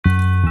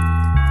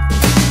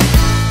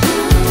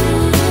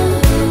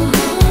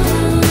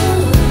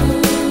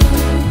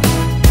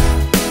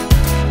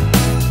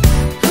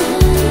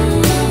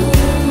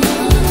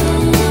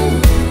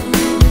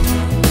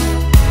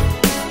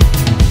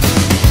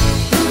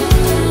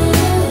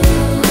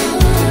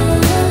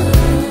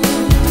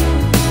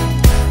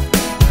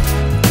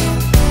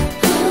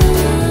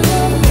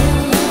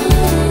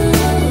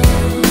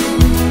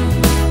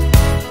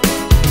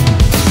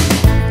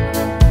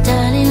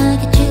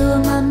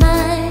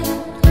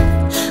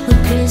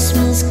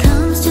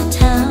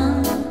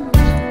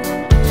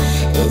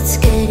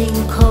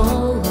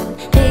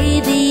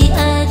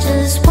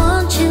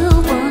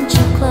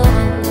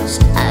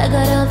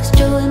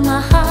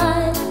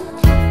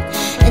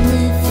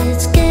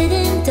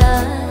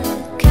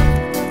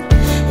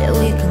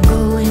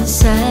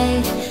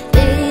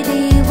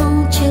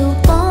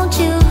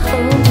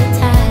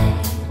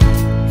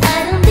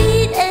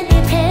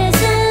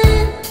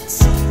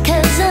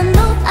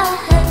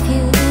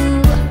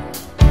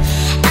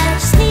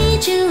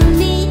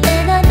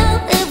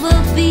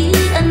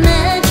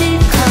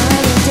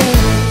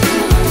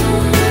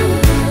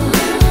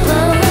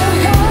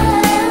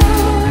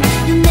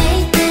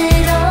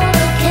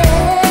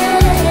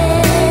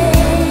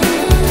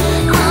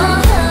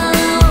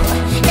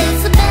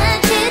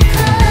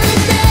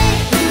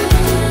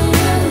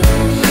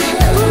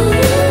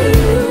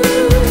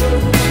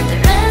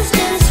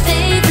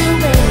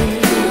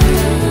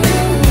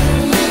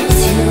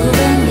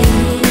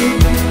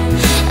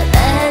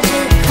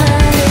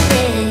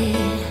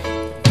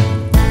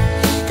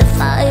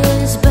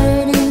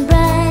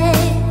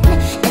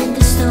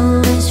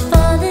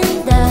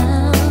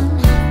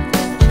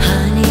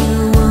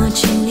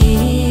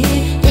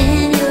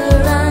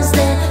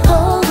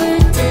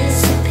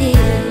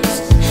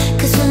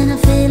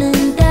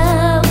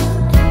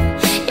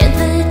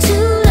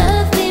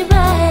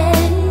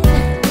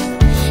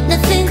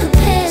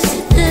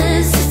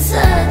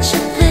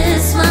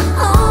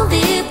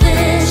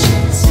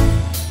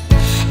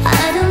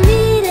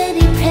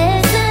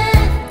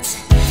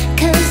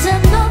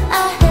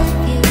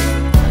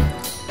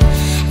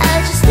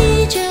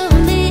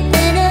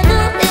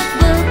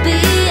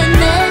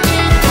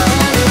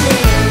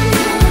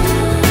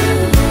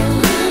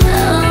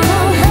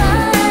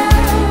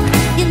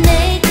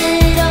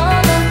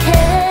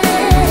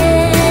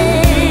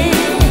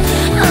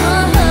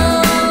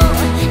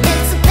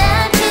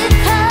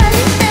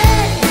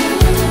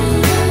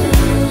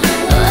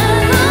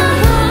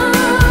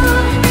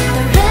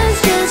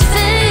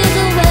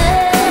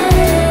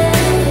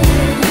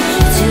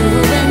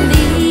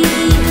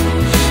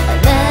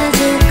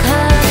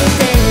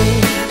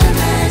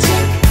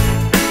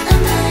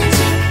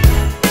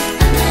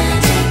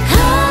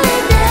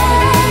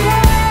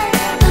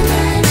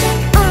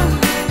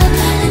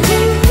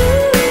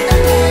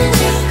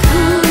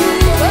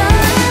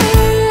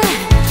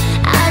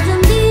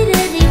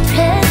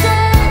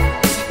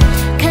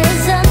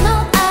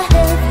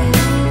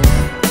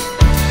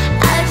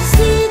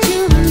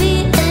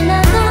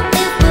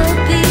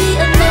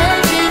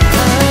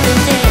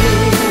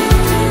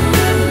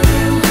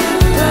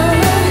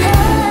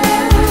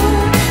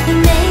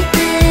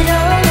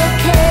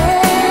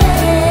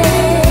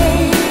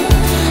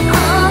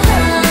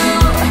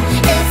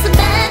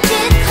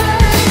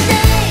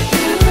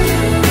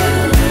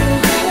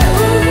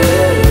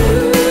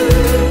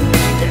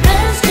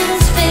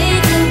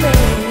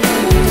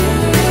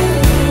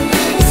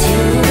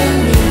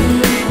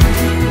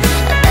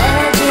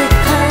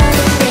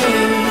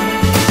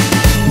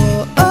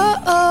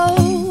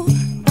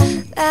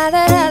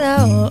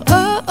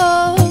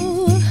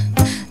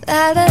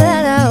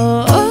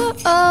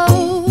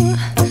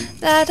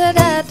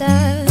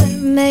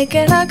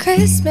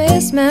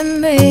Christmas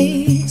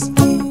memories.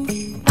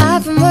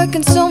 I've been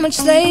working so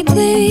much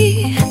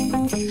lately,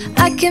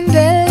 I can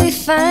barely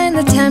find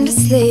the time to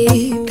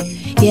sleep.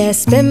 Yeah, I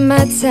spend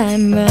my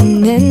time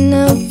running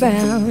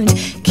around,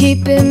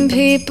 keeping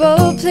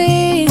people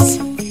pleased.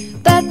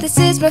 But this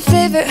is my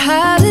favorite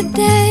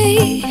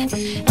holiday.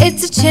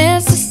 It's a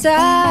chance to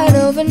start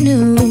over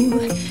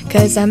new,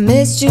 'cause I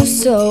missed you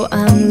so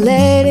I'm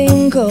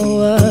letting go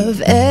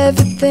of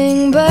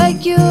everything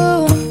but you.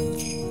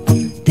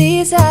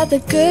 These are the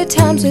good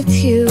times with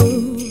you.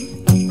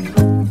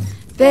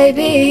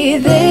 Baby,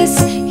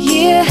 this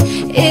year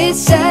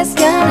it's just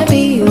gonna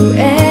be you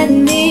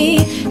and me.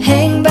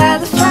 Hang by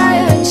the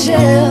fire and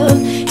chill.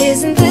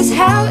 Isn't this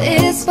how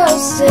it's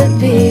supposed to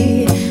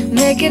be?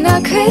 Making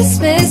our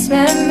Christmas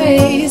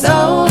memories.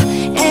 Oh,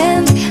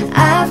 and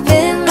I've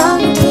been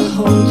longing to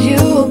hold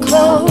you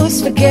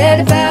close. Forget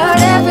about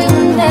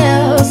everyone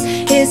else.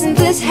 Isn't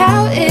this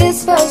how it's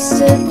supposed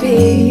to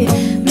be?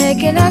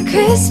 Making our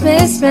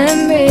Christmas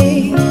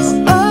memories.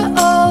 Oh,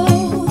 oh,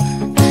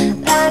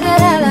 la da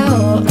da da,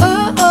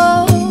 oh,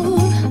 oh,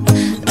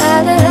 la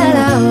da da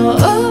da,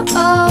 oh,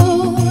 oh,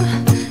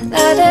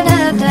 la da da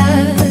da.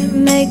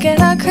 Making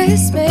our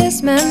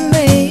Christmas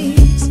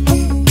memories.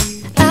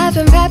 I've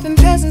been wrapping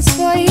presents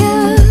for you.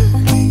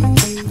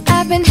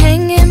 I've been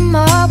hanging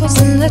marbles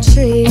in the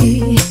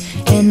tree,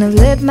 and I've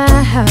lit my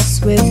house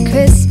with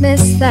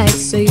Christmas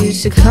lights. So you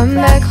should come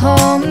back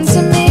home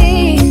to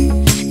me.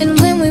 And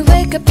when we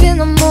wake up in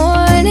the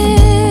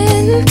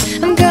morning,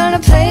 I'm gonna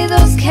play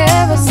those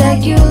carols that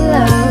you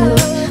love.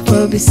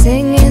 We'll be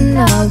singing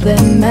all the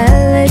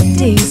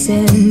melodies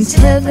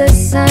until the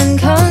sun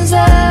comes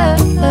up.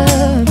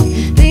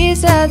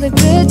 These are the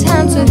good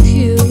times with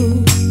you.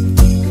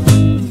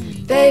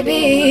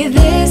 Baby,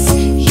 this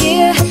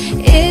year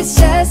it's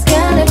just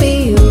gonna be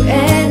you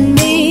and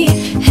me.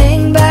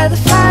 Hang by the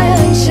fire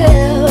and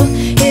chill.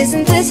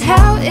 Isn't this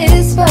how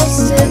it's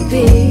supposed to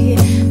be?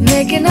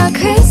 Making our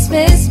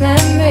Christmas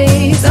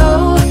memories.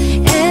 Oh,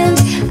 and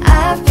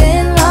I've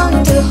been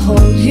longing to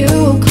hold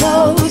you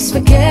close.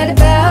 Forget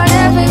about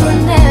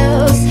everyone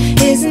else.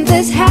 Isn't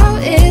this how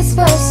it's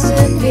supposed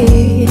to be?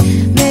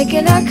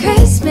 Making our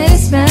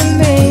Christmas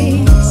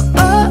memories.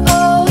 Oh,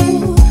 oh,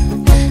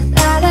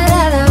 la da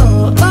da da,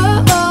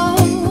 oh, oh,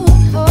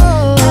 oh,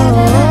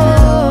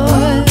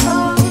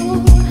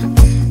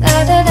 la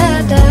da da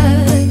da.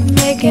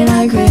 Making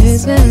our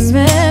Christmas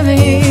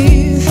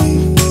memories.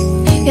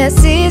 Yes,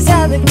 these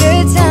are the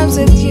good times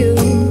with you.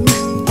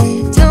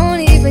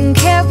 Don't even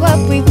care what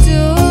we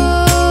do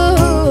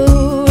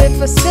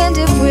if I spend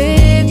it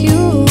with you.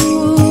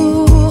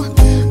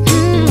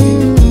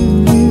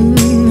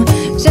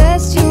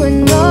 Just you and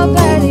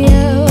nobody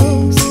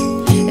else.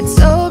 It's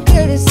so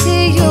good to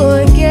see you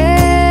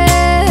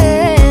again,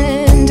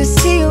 to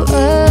see you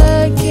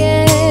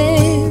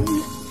again.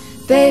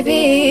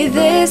 Baby,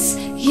 this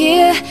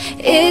year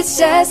it's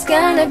just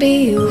gonna be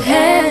you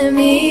and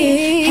me.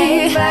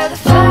 Hang by the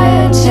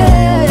fire and chill.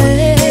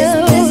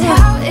 Isn't this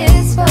how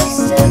it's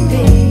supposed to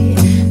be?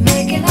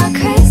 Making our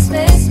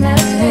Christmas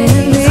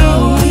memories.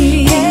 Oh,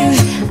 yeah,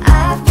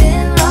 I've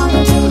been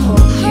longing to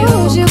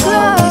hold you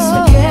close.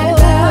 Forget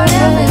about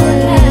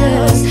everyone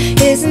else.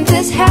 Isn't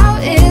this how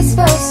it's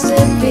supposed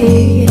to be?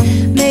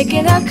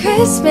 Making our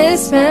Christmas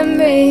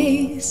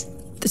memories.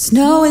 The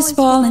snow is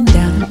falling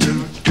down.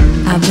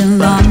 I've been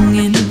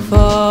longing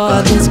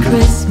for this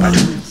Christmas,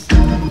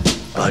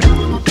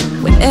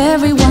 when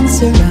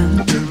everyone's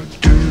around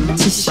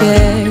to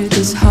share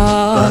this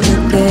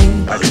holiday.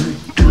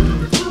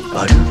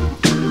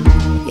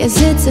 Yes,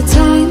 it's a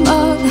time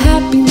of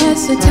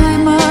happiness, a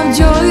time of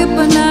joy,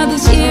 but now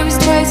this year is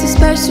twice as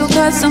special,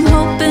 'cause I'm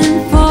hoping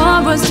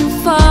for us to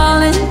fall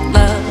in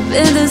love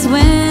in this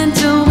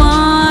winter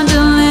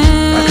wonderland.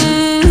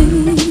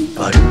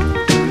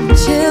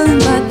 Chilling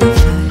by the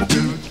fire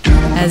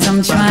as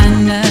I'm trying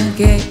to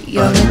get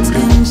your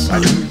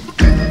attention,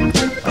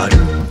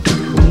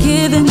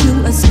 giving you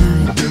a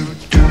smile.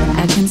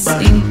 I can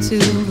seem to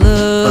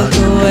look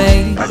away.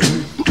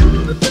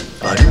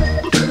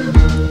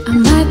 I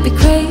might be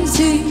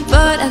crazy,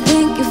 but I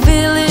think you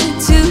feel it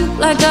too.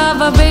 Like a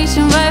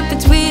vibration right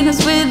between us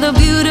with a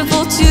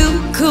beautiful two.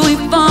 Could we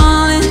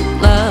fall in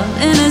love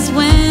in this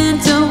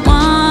winter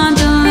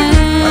wonderland?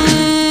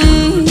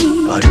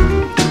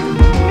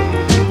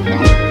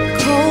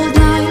 Cold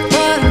night,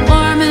 but I'm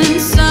warm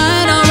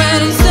inside.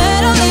 Already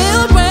said a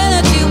little prayer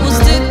that you will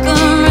stick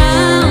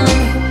around.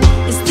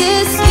 Is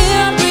this year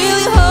I'm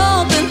really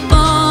hoping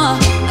for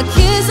a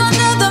kiss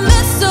under the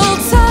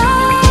mistletoe?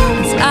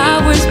 As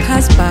hours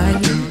pass by,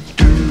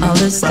 all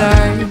the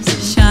stars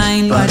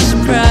shine much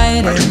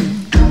brighter.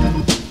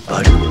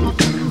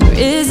 Or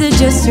is it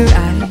just your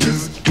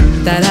eyes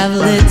that have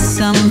lit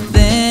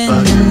something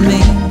in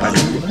me?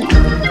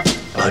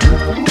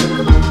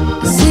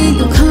 See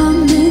you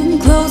coming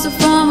closer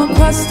from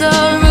across the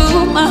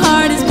room. My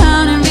heart is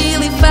pounding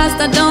really fast,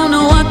 I don't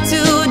know what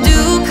to do.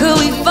 Could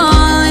we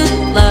fall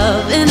in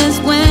love in this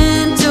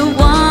winter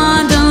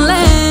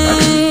wonderland?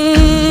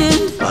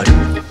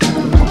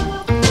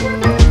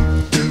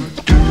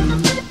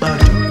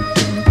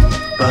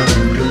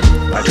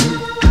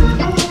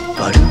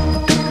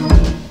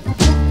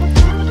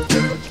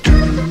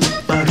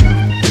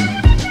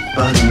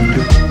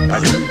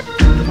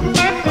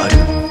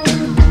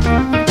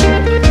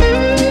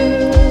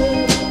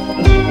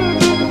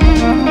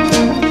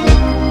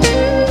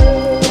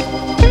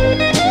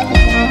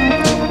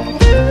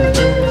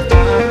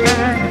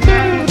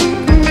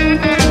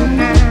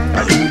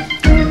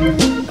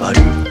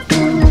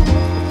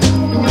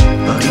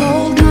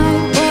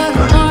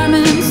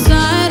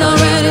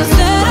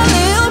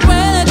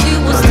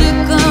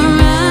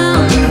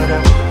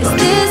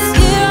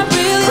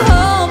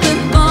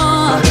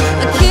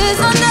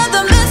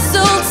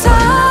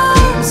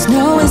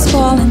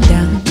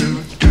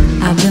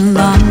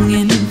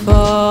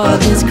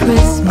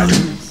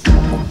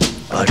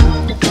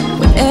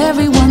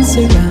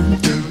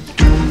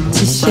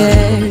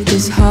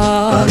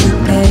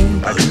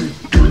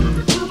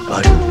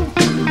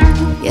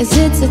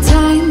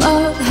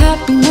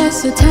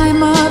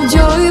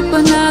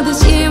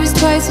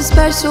 so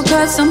special,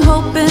 cause I'm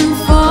hoping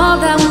for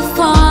that we'll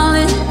fall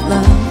in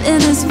love in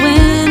this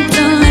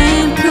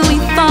winterland. Could we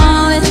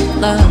fall in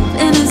love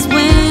in this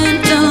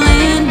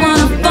winterland?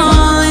 Wanna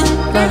fall in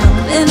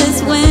love in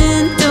this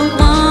winter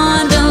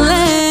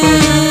wonderland.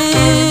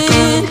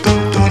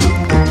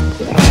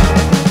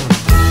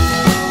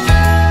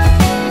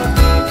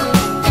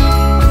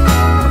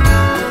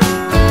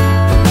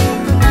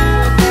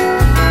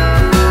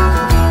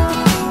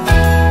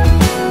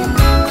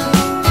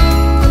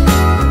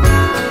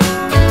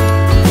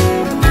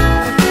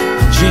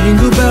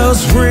 Jingle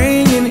bells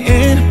ringing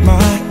in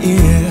my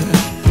ear.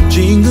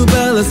 Jingle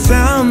bell, a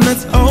sound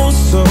that's oh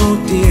so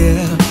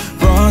dear.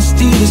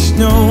 Frosty the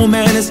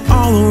snowman is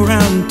all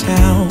around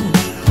town.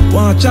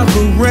 Watch out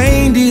for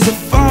reindeers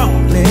are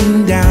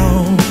falling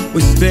down.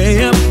 We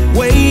stay up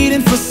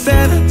waiting for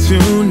Santa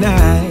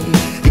tonight.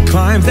 He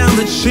climbs down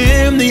the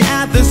chimney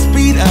at the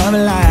speed of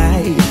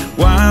light,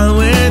 while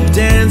we're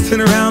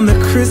dancing around the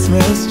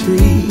Christmas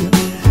tree,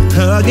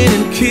 hugging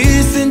and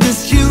kissing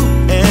just you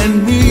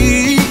and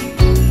me.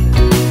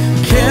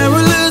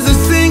 Carolers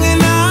are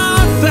singing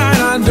outside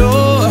our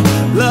door,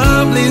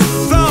 lovely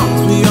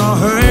songs we all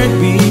heard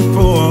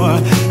before,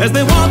 as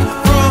they walk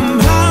from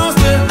house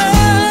to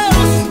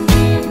house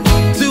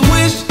to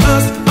wish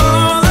us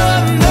all a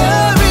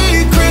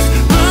Merry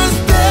Christmas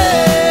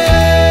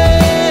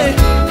Day.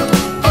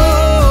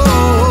 Oh,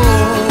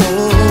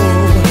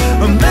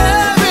 a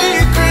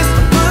Merry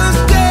Christmas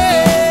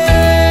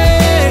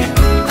Day.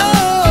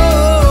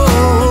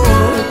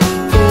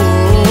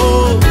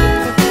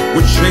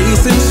 We're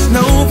chasing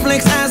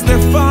snowflakes as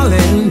they're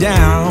falling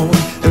down,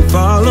 and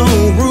follow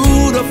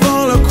Rudolph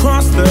all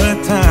across the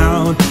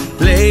town.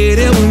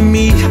 Later we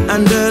meet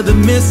under the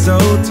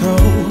mistletoe,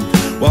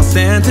 while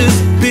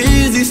Santa's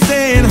busy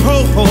saying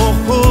ho ho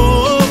ho.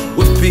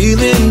 We're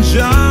feeling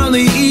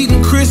jolly,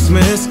 eating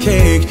Christmas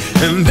cake,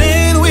 and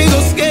then we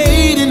go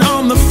skating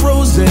on the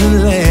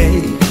frozen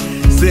lake,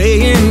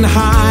 saying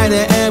hi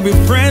to every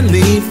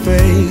friendly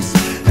face,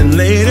 and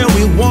later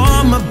we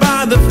warm up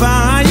by the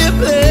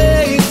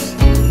fireplace.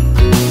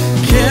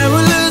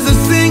 Carolers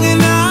are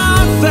singing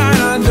outside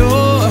our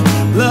door,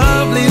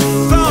 lovely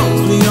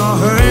songs we all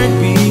heard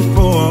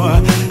before,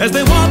 as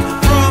they walk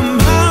from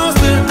house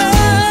to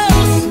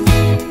house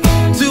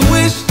to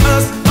wish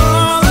us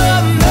all a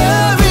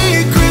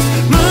Merry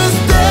Christmas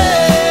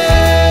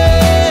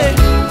Day.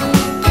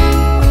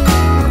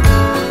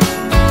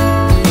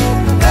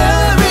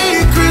 Merry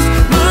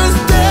Christmas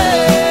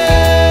Day.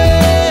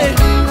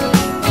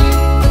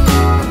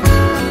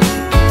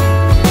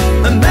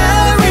 A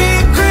Merry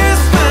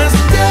Christmas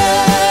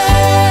Day.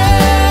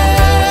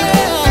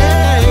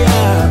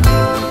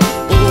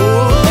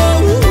 Oh,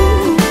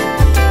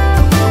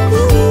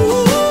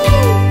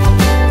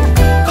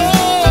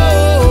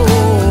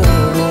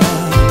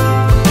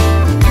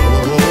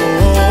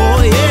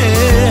 oh,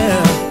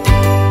 yeah.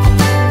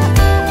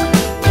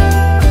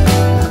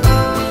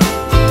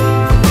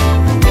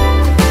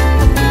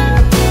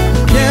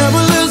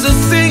 Carolers are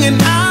singing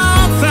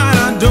outside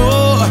our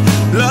door,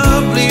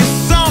 lovely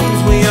songs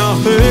we all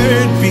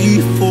heard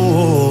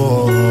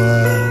before,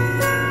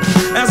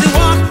 as we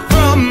walk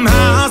from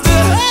house to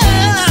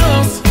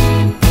house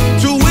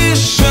to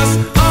wish us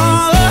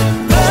all a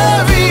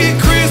Merry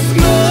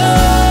Christmas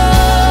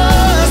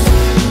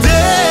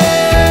Day.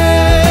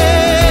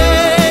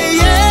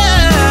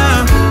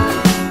 Yeah,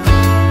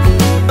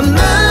 a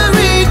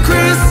Merry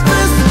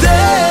Christmas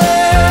Day.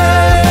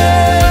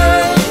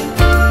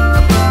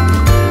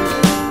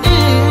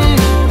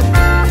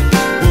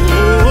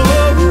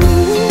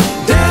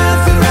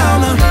 Dancing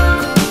around the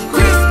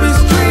Christmas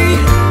tree,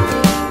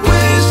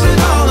 wishing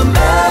all a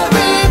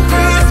Merry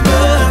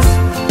Christmas.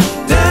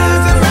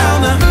 Dancing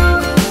around the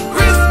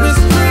Christmas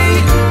tree,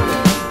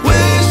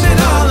 wishing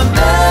all a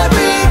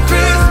Merry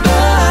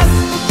Christmas.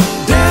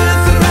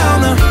 Dancing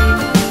around the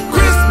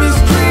Christmas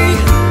tree,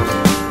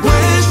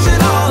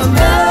 wishing all a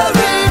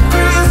Merry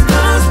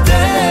Christmas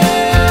Day.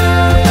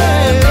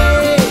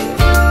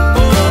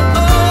 Oh,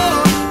 oh,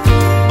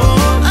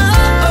 oh,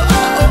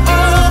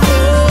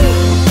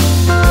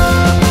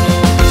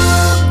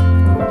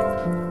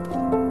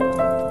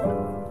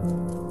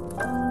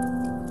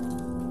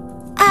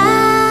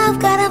 I've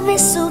got a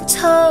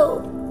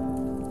mistletoe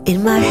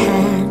in my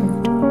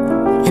hand,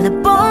 and the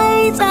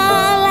boys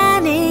are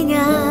lining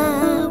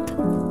up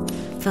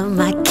for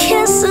my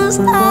kisses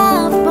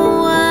of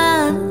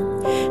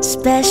one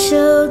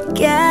special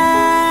guy.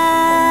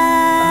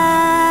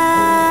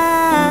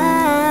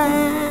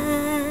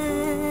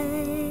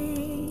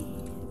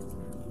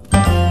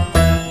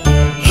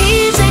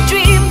 He's a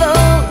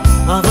dreamboat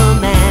of a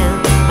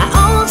man, my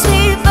own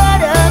sweet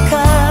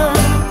buttercup.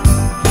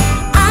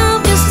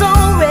 I'm just so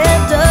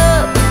revved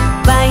up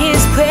by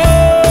his presence.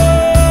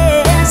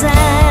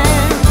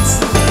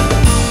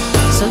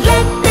 So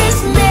let this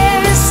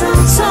merry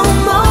mistletoe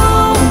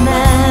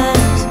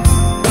moment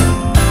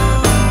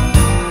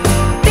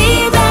be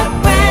that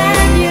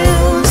brand new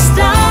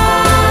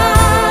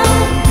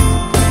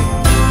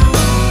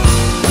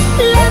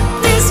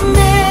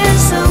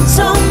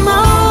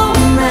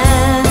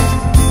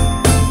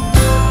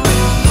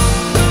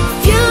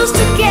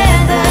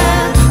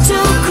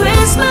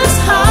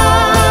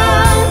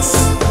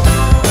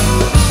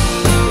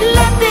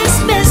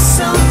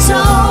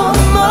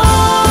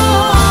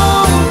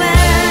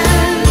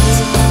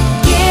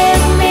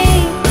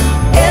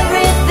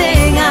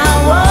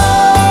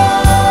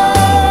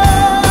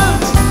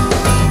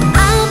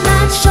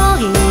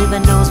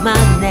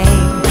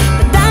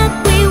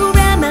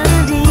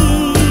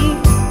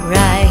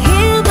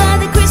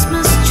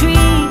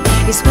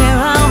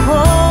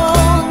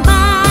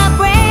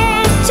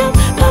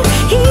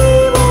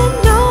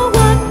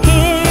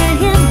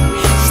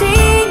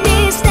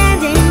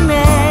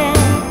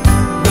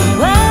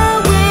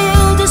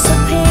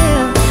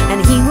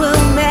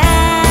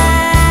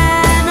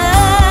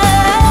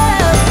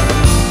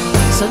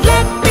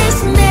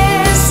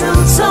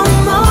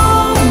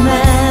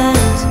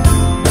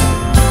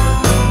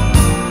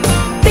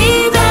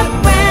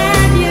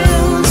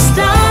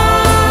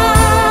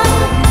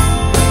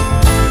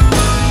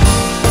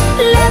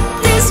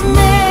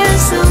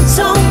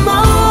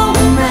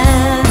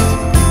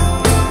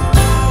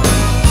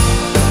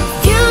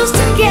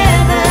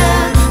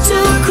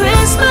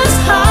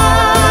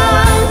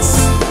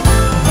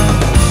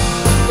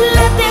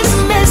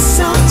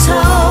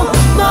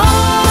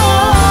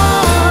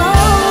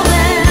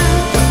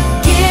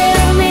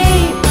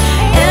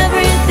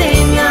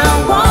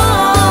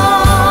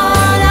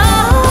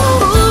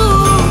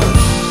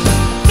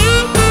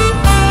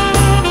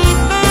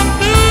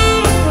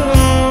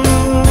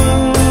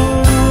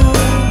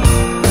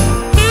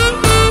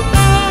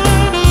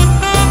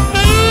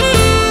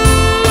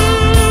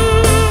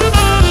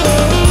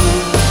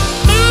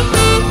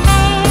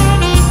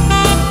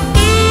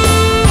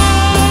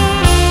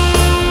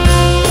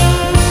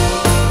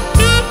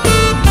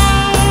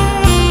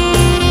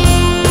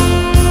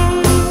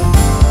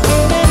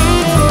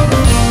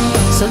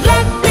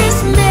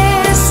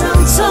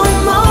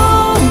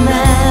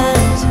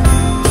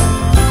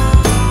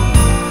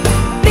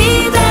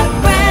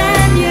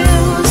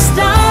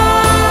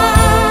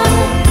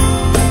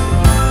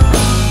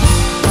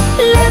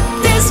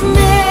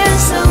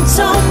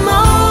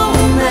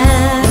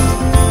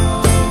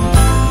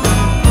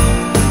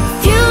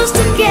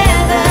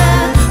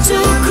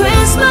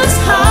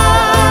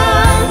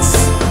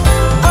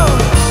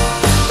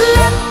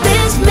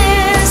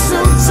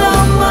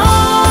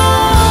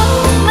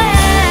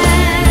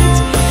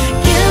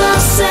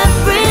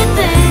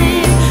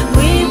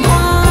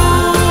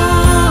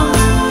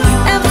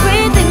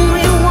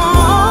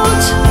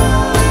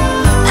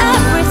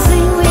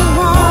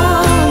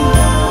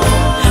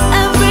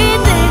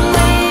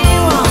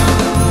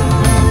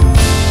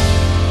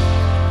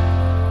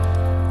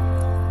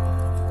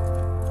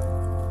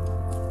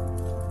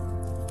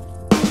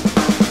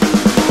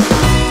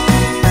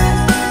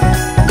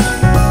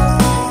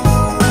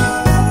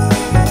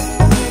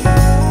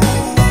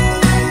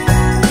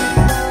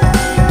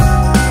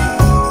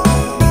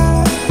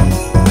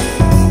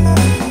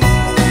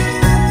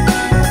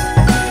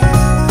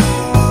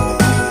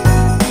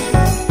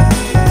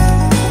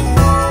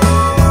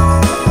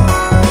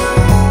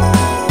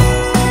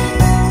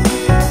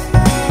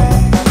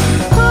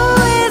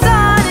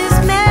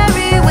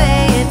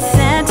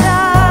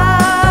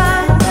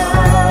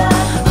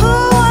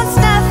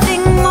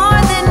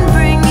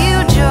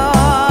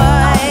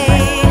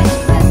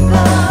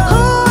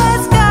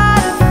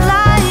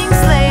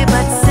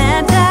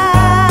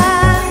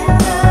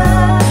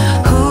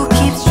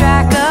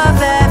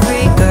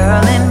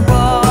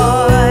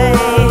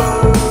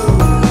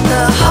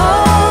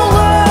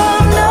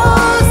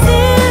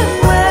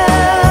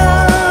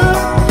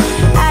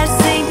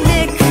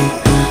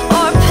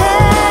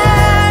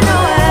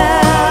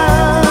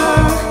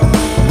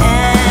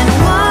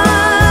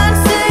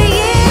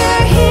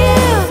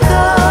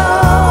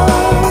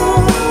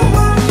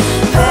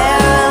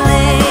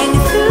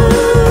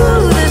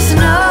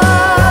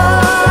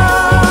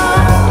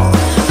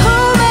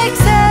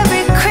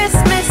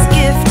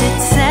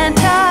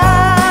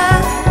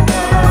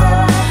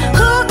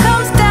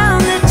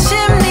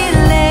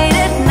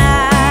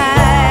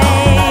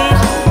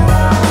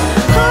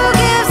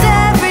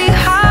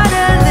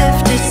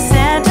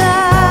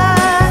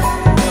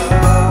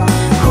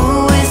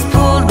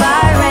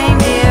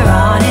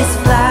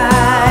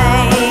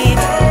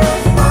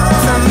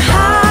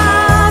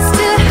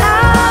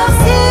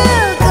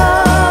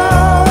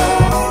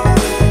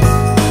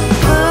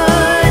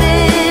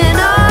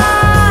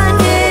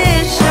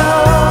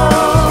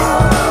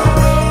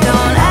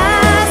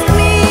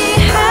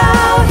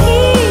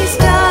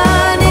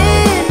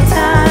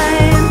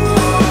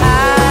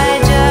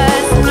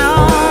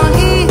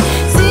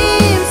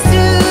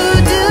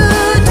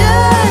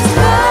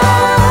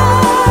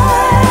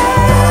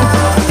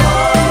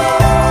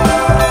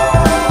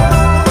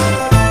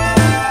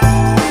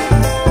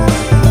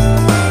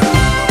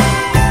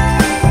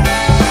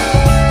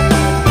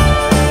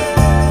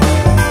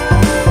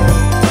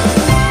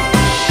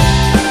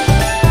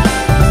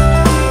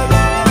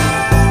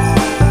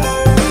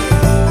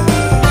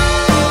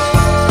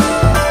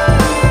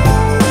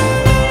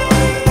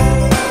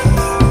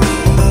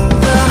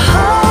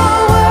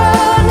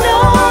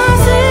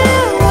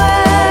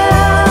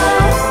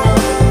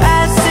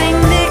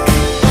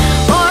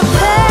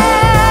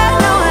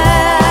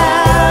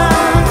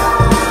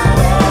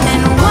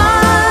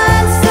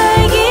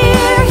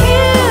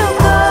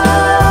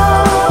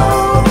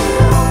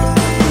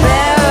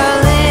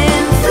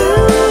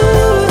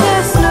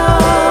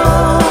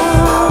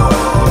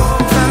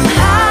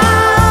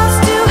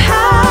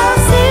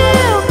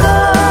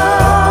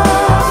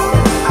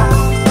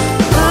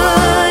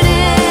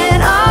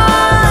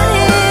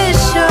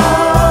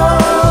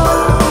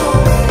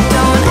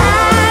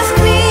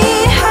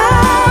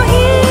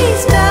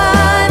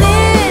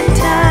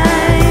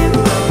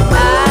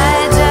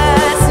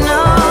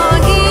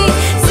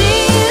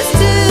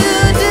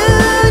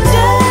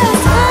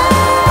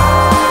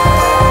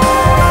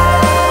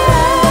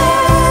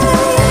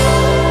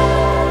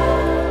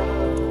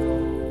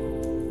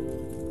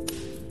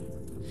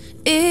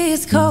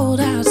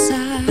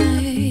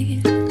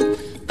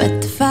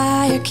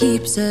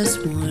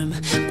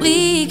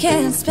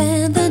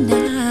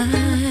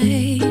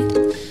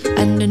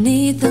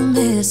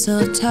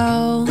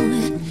mistletoe,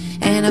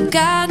 and I've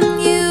gotten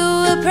you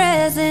a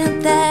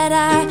present that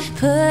I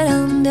put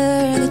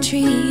under the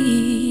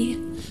tree.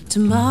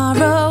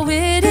 Tomorrow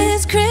it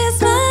is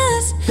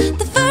Christmas,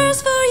 the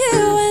first for you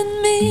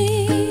and me.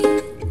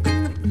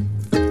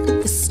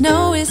 The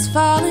snow is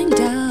falling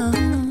down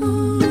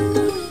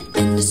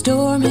and the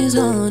storm is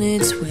on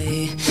its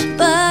way,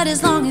 but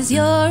as long as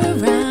you're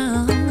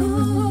around,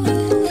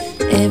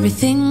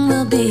 everything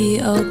will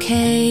be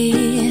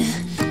okay.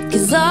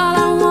 'Cause all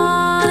I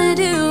wanna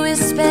do is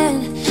spend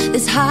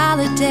this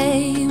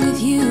holiday with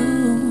you.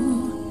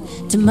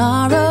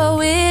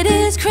 Tomorrow it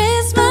is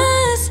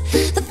Christmas,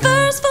 the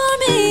first for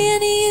me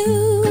and you.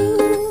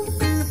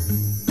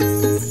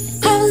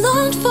 I've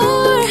longed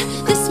for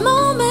this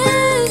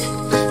moment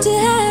to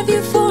have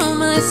you for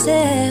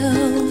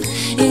myself,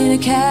 in a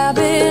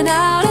cabin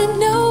out in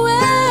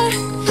nowhere,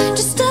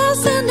 just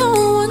us and no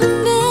one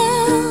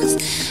else.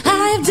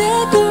 I've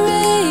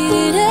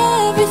decorated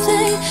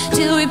everything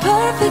to be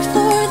perfect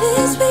for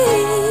this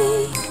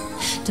week.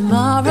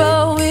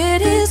 Tomorrow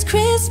it is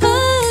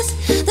Christmas,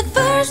 the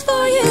first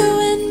for you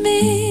and me.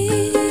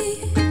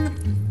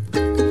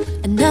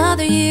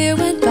 Another year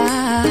went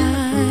by,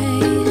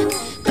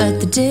 but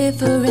the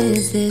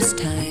difference this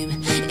time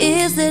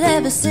is that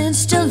ever since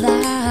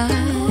July,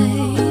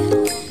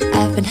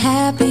 I've been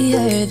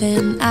happier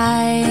than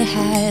I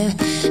have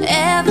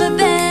ever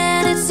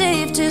been. It's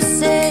safe to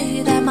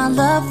say that my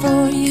love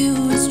for you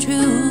is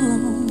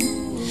true.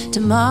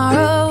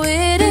 Tomorrow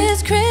it is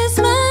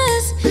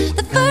Christmas,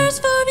 the first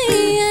for me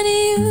and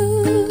you.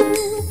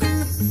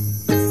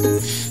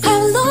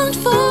 I've longed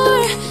for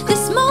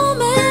this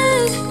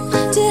moment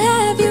to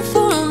have you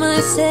for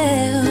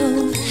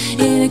myself,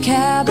 in a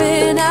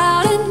cabin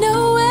out in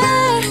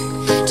nowhere,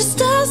 just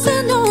us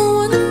and no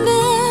one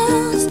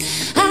else.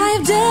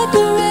 I've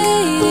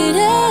decorated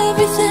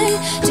everything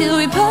to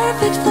be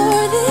perfect for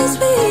this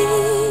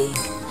week.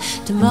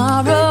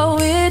 Tomorrow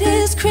it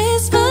is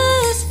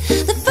Christmas,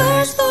 the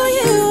first for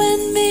you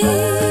and me.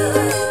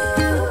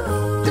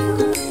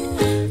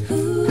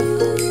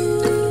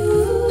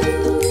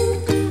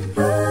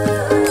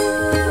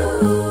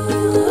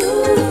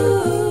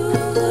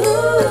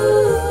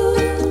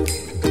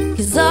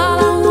 Cause all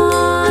I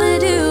wanna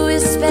do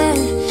is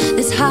spend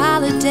this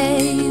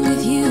holiday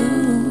with you.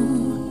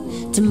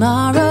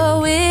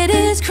 Tomorrow it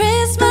is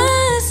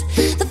Christmas,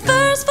 the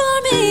first for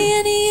me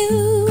and you.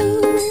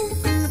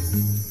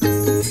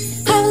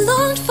 I've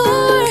longed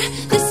for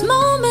this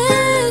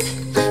moment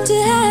to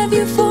have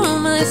you for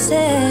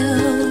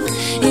myself,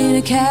 in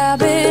a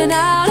cabin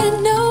out in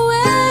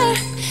nowhere,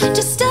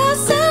 just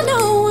us and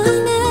no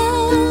one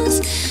else.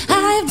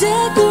 I've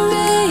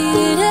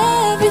decorated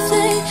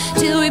everything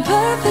to be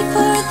perfect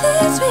for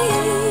this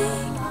week.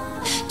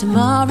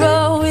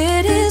 Tomorrow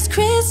it is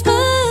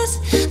Christmas,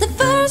 the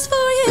first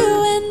for you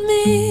and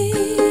me.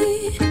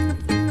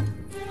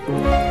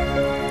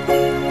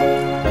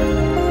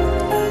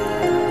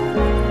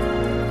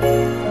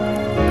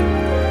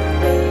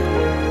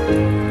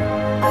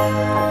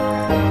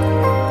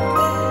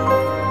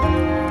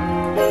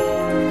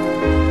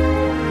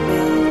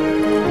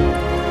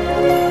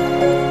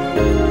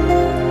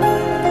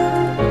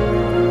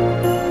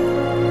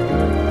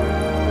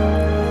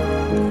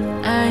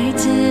 I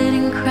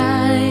didn't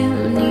cry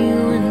when you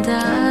and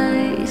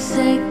I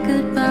said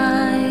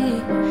goodbye,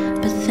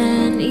 but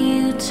then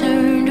you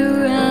turned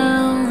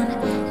around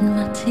and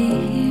my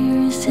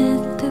tears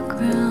hit the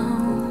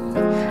ground.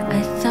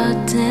 I thought,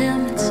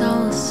 damn, it's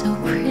all so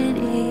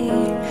pretty,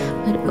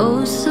 but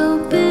oh so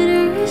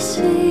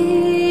bittersweet,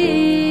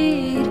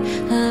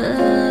 a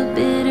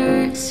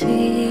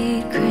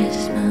bittersweet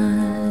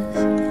Christmas.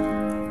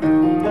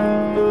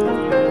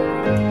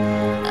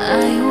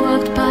 I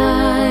walked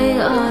by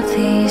all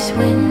these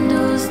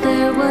windows,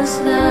 there was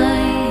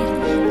light,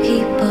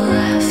 people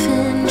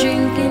laughing,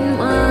 drinking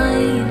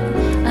wine.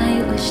 I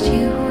wished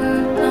you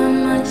were by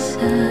my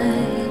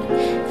side,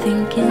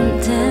 thinking,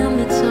 damn,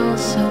 it's all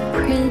so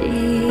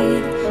pretty,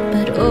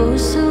 but oh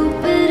so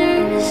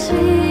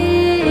bittersweet,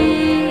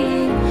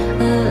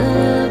 a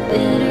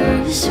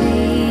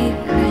bittersweet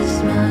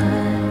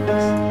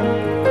Christmas.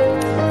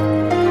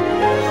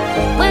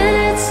 When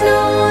it's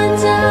snowing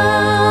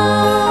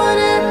down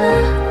and I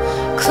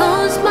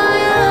close my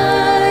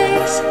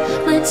eyes,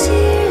 my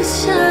tears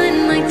shine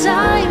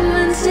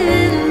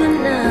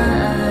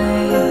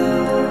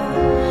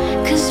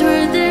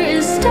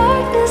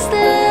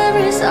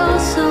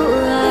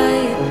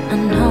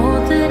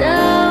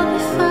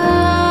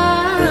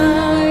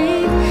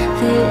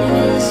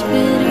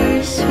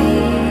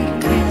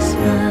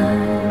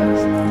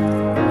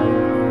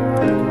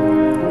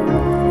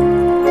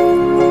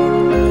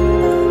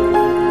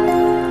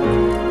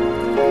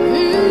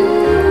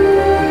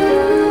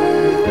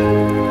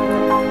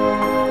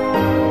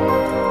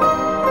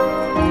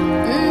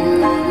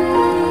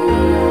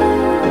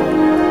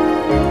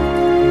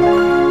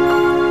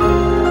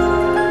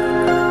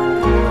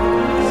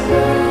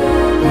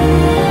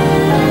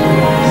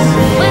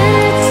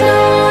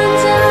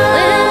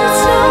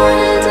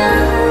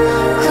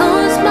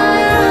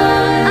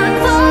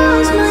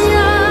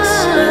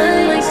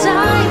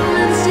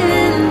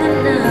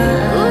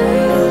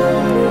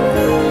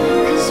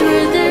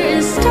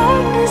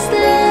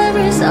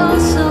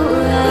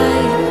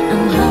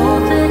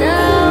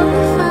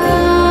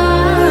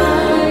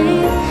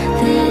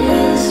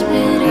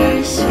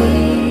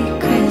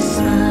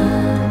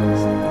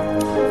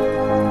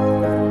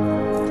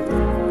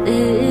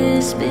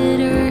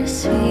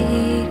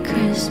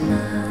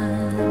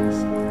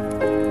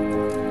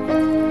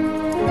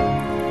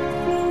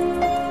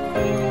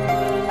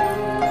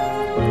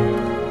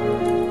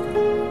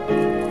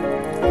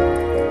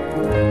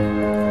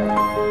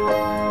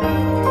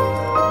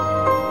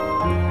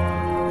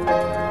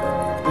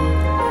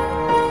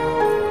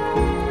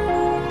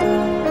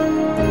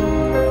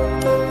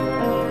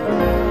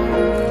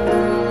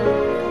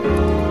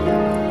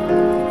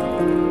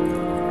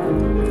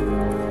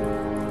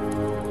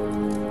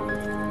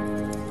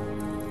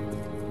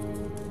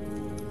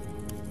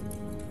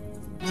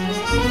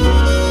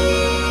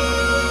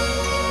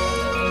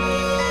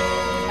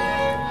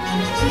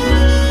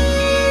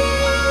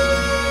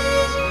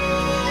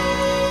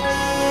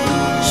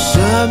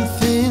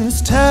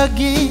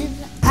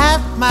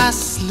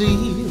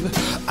sleeve.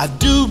 I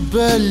do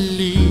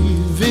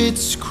believe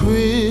it's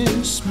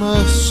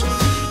Christmas.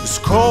 It's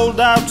cold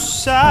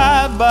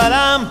outside, but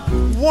I'm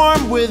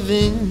warm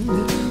within,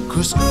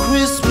 'cause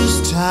Christmas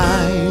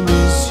time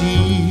is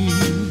here.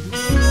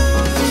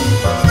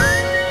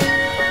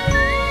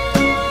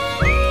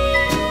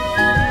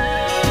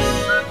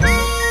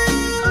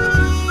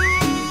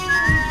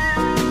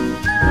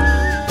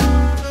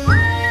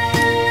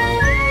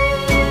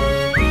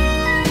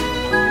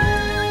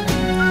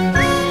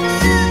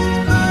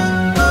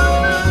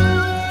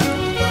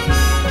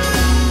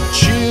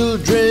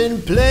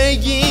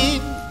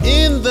 Playing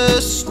in the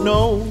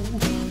snow,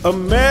 a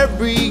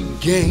merry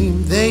game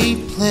they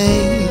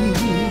play,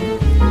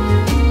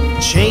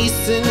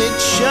 chasing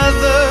each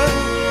other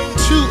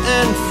to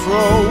and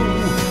fro,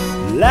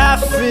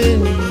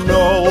 laughing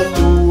all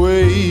the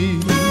way.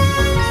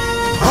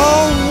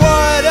 Oh,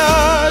 what a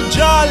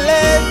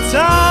jolly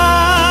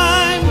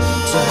time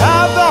to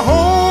have the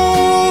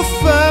whole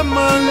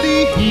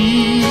family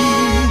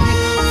here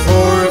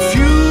for a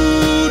few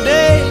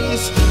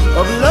days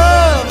of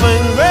love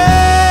and grace.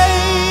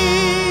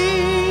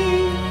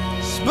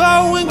 But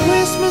when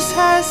Christmas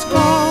has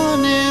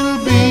gone,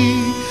 it'll be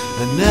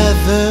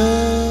another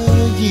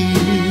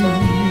year.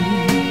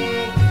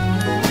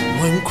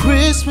 When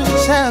Christmas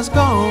has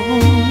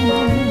gone,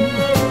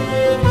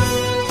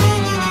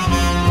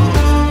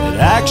 it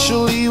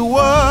actually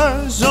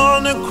was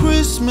on a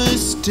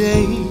Christmas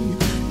day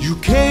you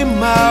came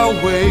my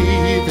way.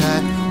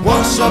 That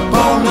once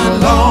upon a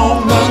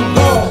long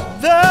ago,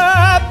 the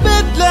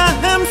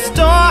Bethlehem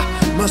star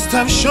must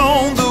have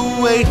shown the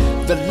way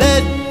that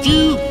led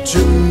you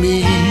to me.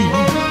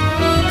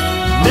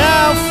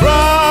 Now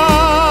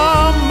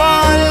from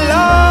our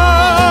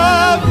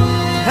love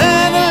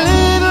and a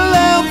little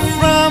help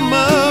from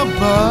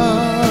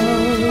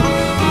above,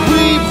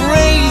 we've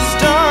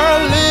raised our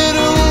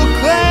little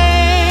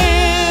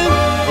clan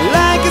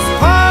like it's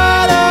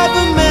part of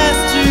a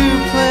master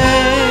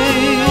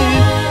plan.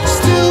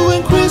 Still,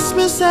 when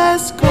Christmas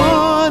has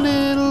gone,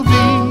 it'll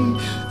be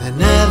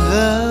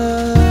another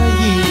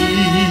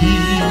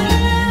year.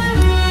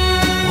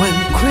 When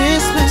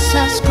Christmas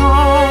has gone,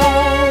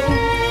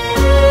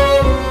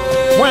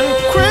 when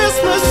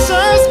Christmas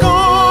has gone.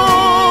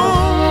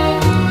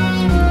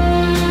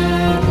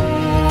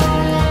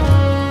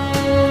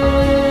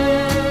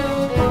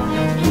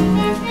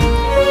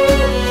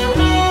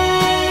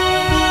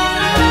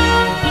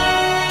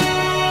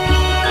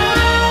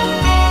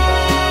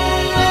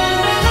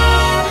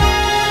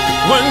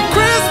 When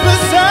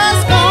Christmas has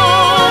gone.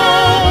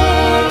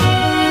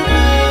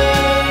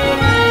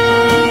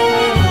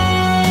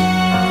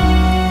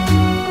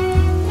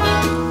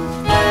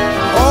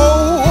 Oh,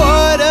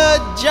 what a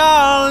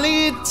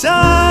jolly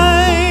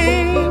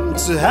time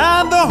to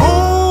have the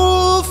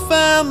whole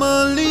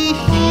family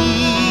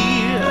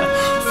here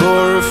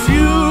for a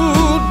few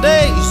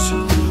days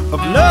of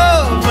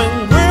love and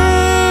grace.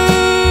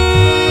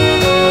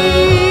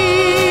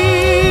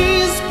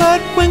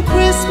 But when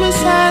Christmas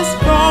has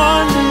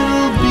gone,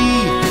 it'll be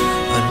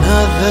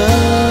another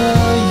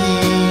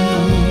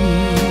year.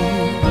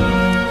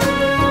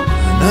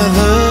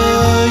 Another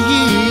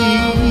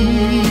year.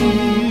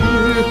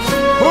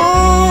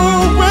 Oh,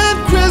 when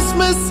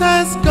Christmas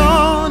has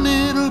gone,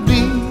 it'll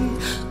be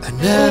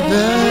another year.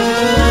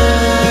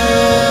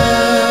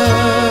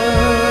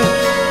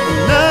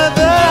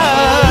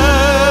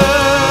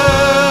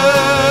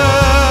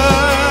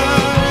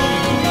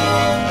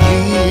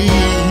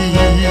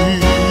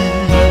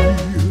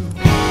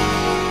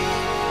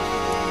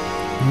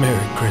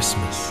 Merry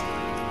Christmas.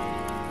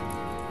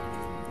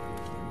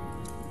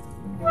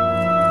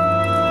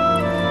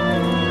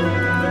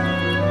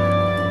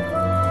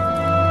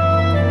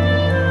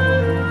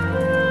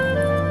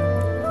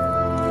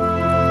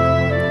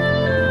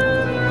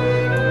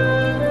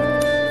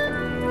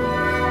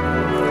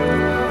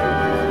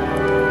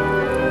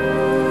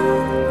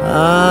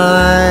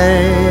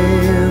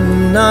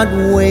 I'm not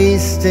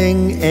wasting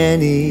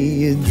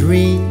any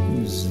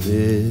dreams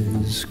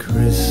this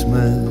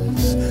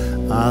Christmas.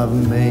 I've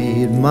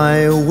made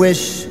my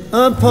wish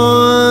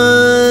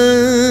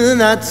upon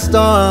that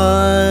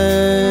star,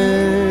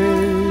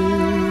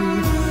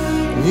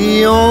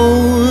 the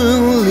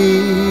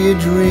only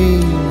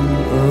dream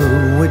of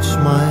which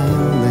my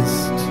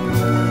list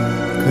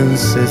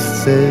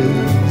consists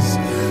is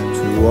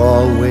to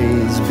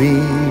always be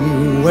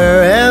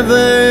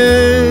wherever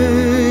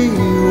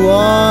you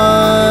are.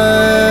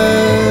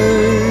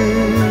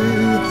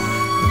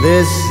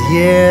 This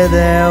year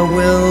there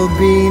will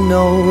be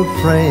no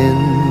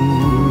praying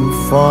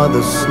for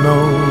the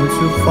snow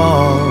to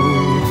fall.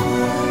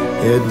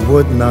 It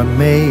would not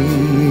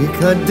make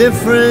a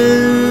difference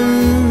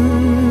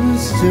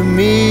to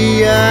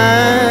me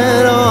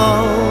at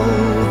all.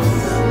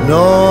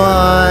 No,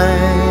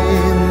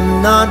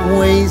 I'm not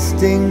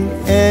wasting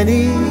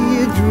any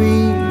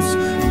dreams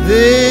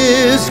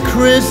this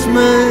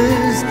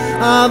Christmas.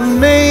 I've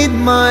made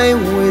my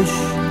wish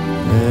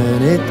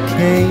and it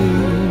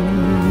came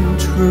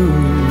true.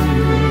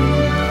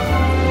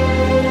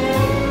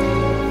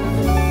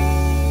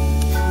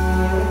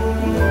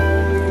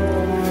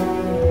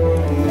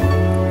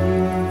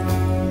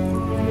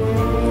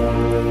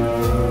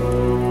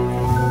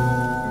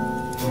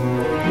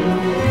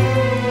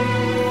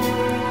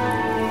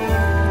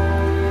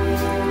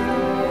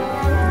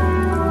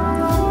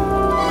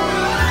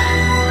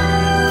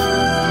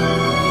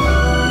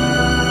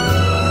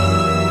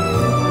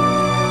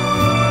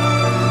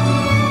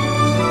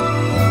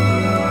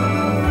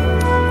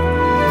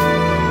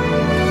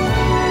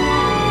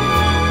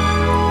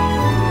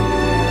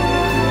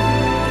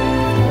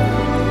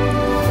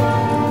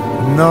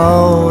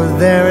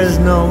 there is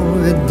no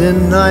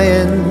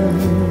denying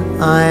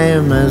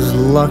I'm as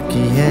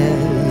lucky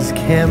as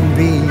can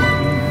be.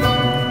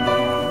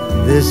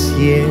 This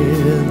year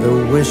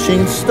the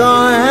wishing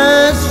star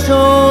has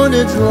shone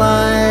its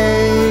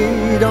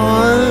light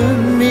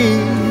on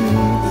me.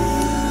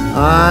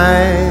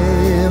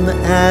 I'm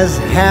as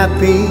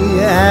happy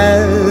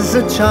as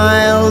a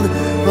child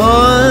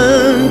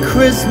on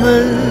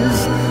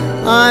Christmas.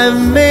 I've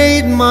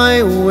made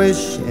my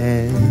wish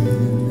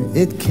and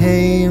it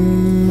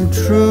came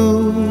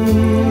true.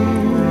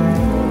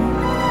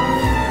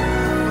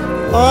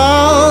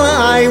 All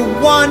I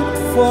want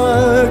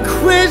for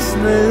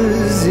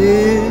Christmas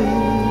is